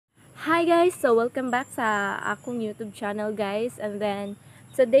Hi guys! So welcome back sa akong YouTube channel guys. And then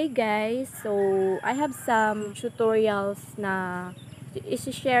today guys, so I have some tutorials na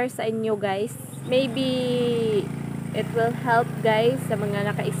i-share sa inyo guys. Maybe it will help guys sa mga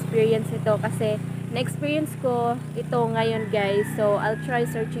naka-experience ito kasi na-experience ko ito ngayon guys. So I'll try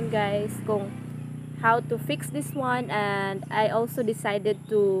searching guys kung how to fix this one, and I also decided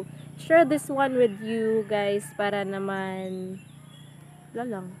to share this one with you guys para naman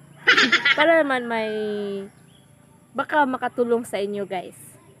lang para naman may baka makatulong sa inyo guys.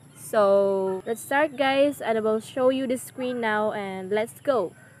 So, let's start guys, and I will show you the screen now, and let's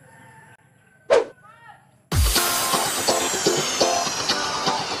go.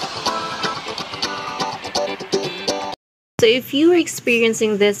 So if you are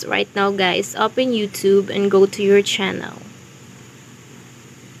experiencing this right now guys, open YouTube and go to your channel.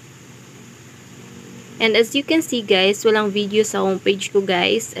 And as you can see guys, walang video sa homepage ko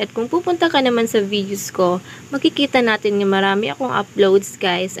guys. At kung pupunta ka naman sa videos ko, makikita natin na marami akong uploads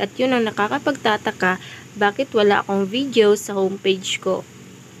guys. At yun ang nakakapagtataka, bakit wala akong video sa homepage ko.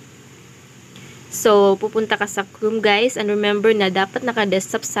 So, pupunta ka sa Chrome guys. And remember na dapat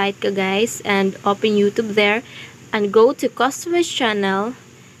naka-desktop site ka guys. And open YouTube there. And go to Customize Channel.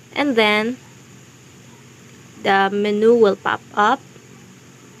 And then, the menu will pop up.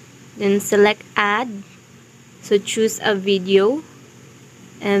 Then select Add. So choose a video,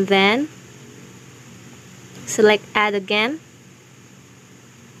 and then select Add again,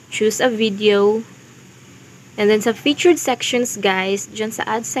 choose a video, and then sa featured sections guys, dyan sa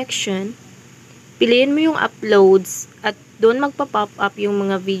add section, piliin mo yung uploads at doon magpa-pop up yung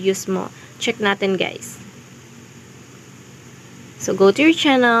mga videos mo. Check natin guys. So go to your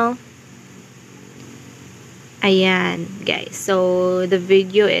channel. Ayan guys, so the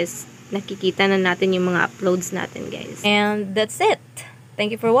video is nakikita na natin yung mga uploads natin guys. And that's it.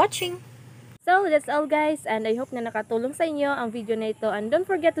 Thank you for watching. So that's all guys, and I hope na nakatulong sa inyo ang video na ito, and don't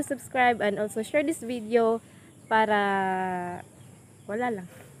forget to subscribe and also share this video para wala lang.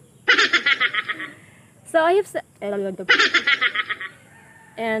 So I have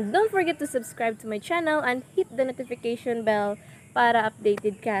and don't forget to subscribe to my channel and hit the notification bell para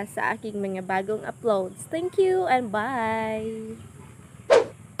updated ka sa aking mga bagong uploads. Thank you and bye!